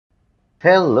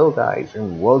Hello guys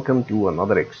and welcome to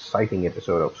another exciting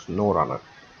episode of SnowRunner.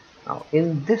 Now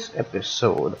in this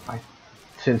episode,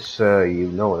 since you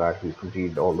know that we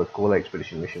completed all the Cola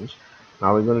expedition missions,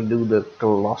 now we're going to do the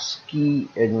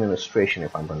Koloski administration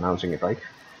if I'm pronouncing it right.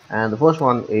 And the first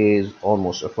one is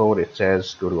almost Afloat. It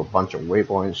says go to a bunch of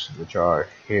waypoints which are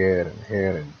here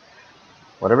and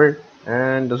whatever,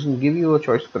 and doesn't give you a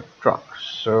choice of the truck,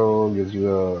 so gives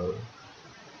you a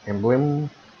emblem,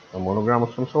 a monogram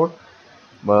of some sort,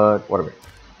 but whatever.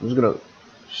 I'm just gonna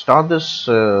start this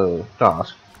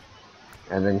task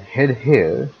and then head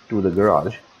here to the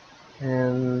garage,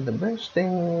 and the best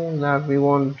thing that we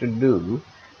want to do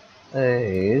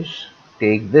is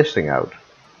take this thing out.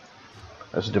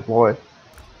 Let's deploy.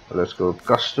 Let's go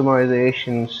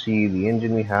customization, see the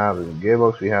engine we have, the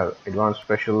gearbox we have, advanced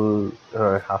special.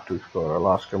 Have to explore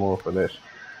Alaska more for this.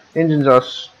 Engines are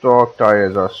stock,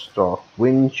 tires are stock,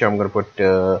 winch I'm gonna put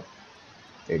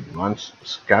advanced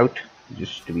scout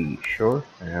just to be sure,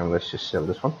 and let's just sell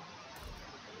this one.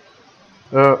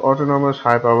 Autonomous,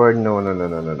 high powered, no.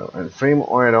 And frame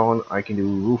oil on, I can do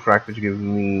roof rack, which gives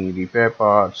me repair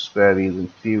parts, spare wheels,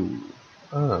 and fuel.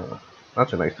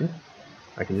 That's a nice thing.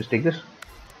 I can just take this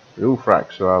roof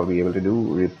rack, so I'll be able to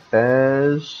do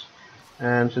repairs.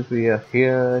 And since we are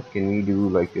here, can we do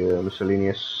like a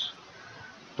miscellaneous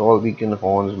tall beacon,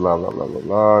 horns, blah blah blah blah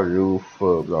blah, roof,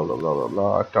 blah blah blah blah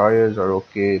blah. Tires are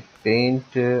okay.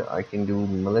 Paint, I can do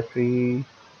military.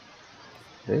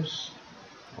 This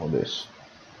or this.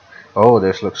 Oh,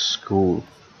 this looks cool.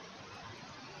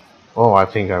 Oh, I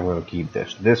think I'm gonna keep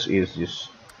this. This is just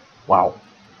wow.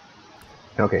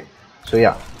 Okay, so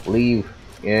yeah, leave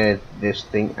this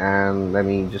thing and let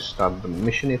me just start the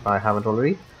mission if I haven't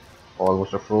already.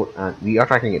 Almost afloat, and we are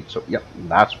tracking it. So yeah,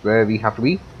 that's where we have to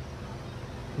be.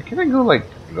 Can I go like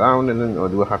round and then, or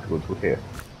do I have to go through here?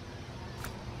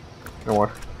 You know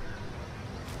what?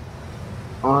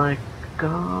 I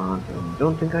can't. I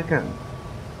don't think I can.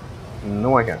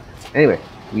 No, I can't. Anyway,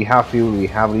 we have fuel, we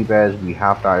have repairs, we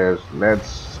have tires.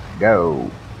 Let's go.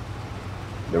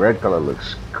 The red color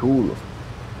looks cool.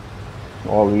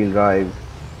 All-wheel drive.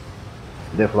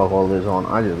 Diff lock always on.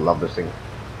 I just love this thing.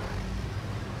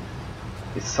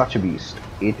 It's such a beast.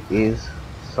 It is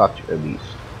such a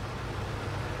beast.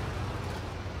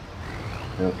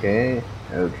 Okay,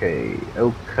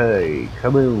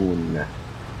 come on.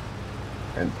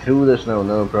 And through the snow,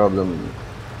 no problem.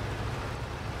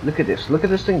 Look at this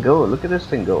thing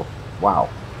go, wow.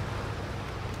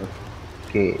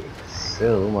 Okay,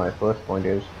 so my first point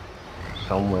is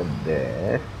somewhere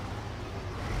there.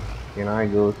 Can I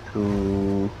go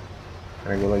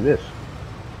like this?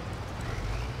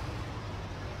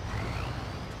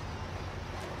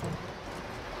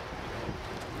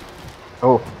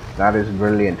 Oh, that is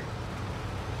brilliant.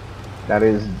 That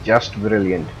is just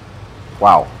brilliant.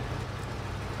 Wow.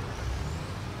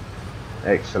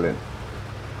 Excellent.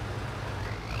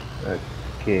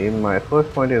 Okay, my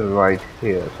first point is right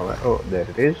here somewhere. Oh, there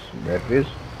it is.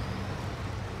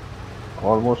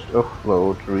 Almost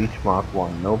afloat. Reach Mark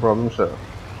 1. No problem, sir.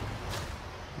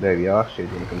 There we are. Stage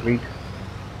 1 complete.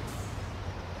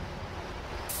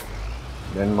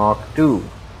 Then Mark 2.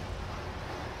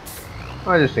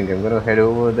 I just think I'm gonna head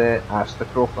over there as the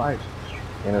crow flies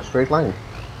in a straight line.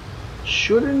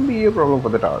 Shouldn't be a problem for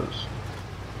the towers.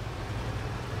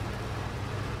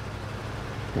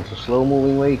 It's a slow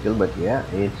moving vehicle, but yeah,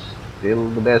 it's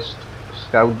still the best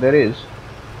scout there is.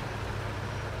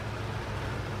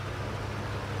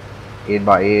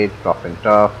 8x8, tough and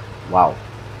tough. Wow.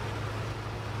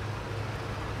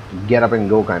 Get up and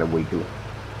go kind of vehicle.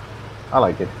 I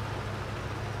like it.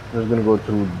 I'm just gonna go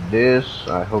through this.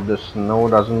 I hope the snow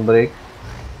doesn't break.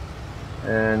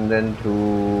 And then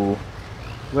to...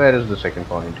 where is the second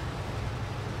point?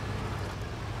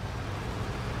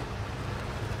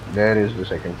 There is the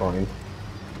second point.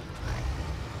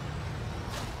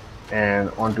 And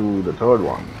onto the third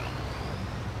one.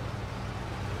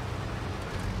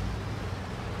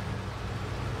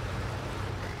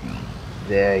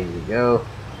 There you go.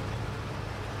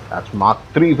 That's Mark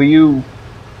 3 for you.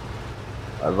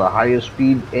 That's the highest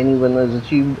speed anyone has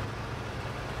achieved.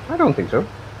 I don't think so.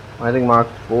 I think Mark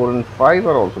 4 and 5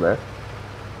 are also there.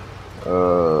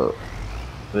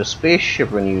 The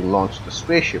spaceship, when you launch the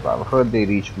spaceship, I've heard they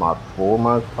reach Mark 4,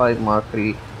 Mark 5, Mark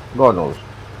 3, God knows.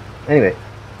 Anyway,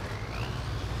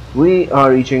 we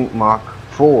are reaching Mark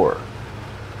 4.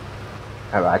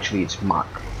 Actually, it's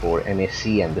Mark 4, MAC,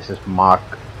 and this is Mark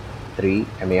 3,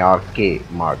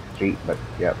 MARK, Mark 3, but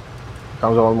yeah,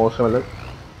 sounds almost similar.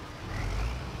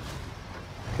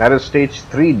 That is stage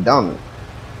 3 done.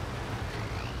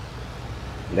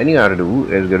 Then you have to do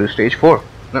is go to stage 4.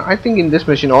 Now I think in this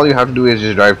mission all you have to do is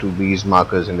just drive to these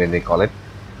markers and then they call it.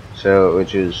 So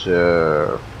which is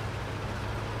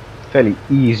fairly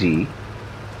easy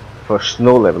for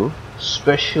snow level,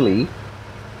 especially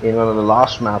in one of the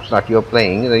last maps that you're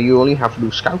playing. You only have to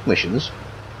do scout missions,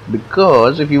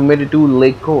 because if you made it to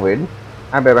Lake Kovd,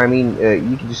 I mean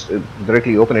you can just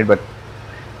directly open it, but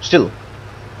still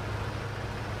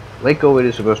Lake Kovd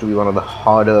is supposed to be one of the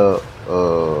harder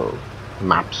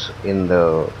maps in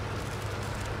the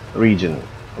region.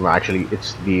 Well, actually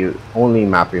it's the only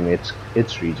map in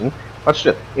its region, but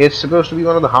still it's supposed to be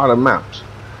one of the harder maps.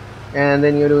 And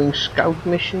then you're doing scout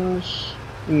missions.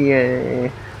 Yeah.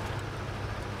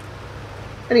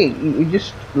 You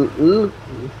just look,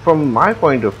 from my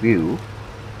point of view,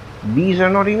 these are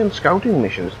not even scouting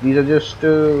missions. These are just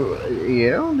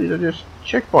these are just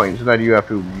checkpoints that you have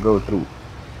to go through.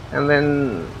 And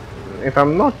then, if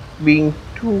I'm not being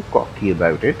too cocky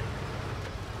about it,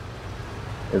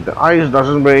 if the ice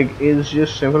doesn't break, it's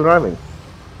just simple driving.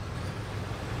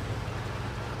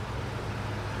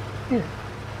 Yeah.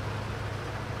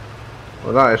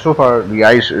 Well, so far the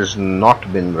ice has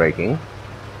not been breaking,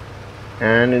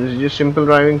 and it's just simple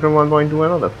driving from one point to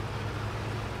another.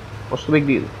 What's the big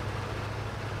deal?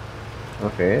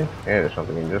 Okay, there's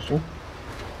something interesting.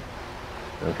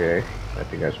 Okay, I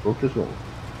think I spoke too soon.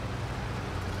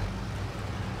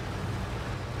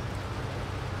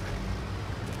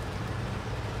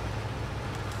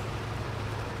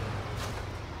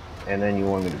 And then you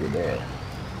want me to go there,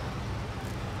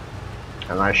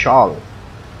 and I shall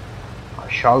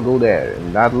go there,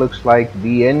 and that looks like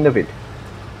the end of it.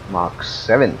 Mark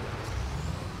 7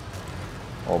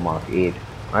 or Mark 8,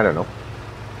 I don't know.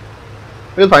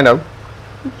 We'll find out.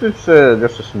 It's just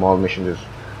a small mission, just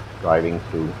driving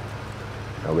through,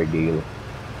 no big deal.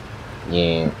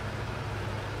 Yeah,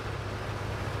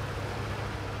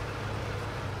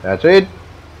 that's it.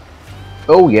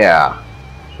 Oh yeah,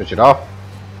 switch it off.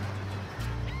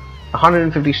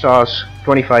 150 stars,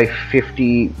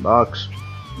 2550 bucks,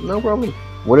 no problem.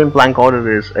 Wooden plank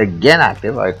order is again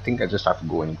active. I think I just have to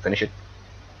go and finish it.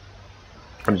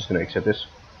 I'm just gonna accept this,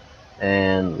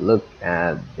 and look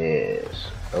at this.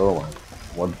 Oh my,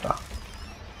 what the?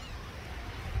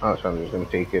 Oh, so I'm just gonna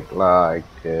take it like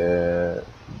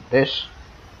this.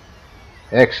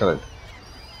 Excellent.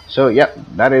 So yeah,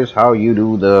 that is how you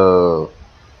do the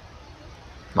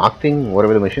knock thing,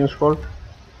 whatever the mission is called.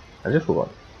 I just forgot.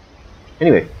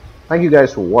 Anyway, thank you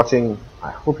guys for watching. I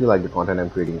hope you like the content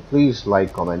I'm creating. Please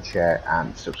like, comment, share,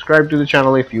 and subscribe to the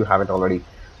channel if you haven't already.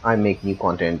 I make new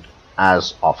content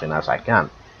as often as I can.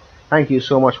 Thank you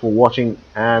so much for watching,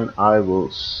 and I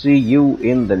will see you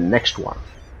in the next one.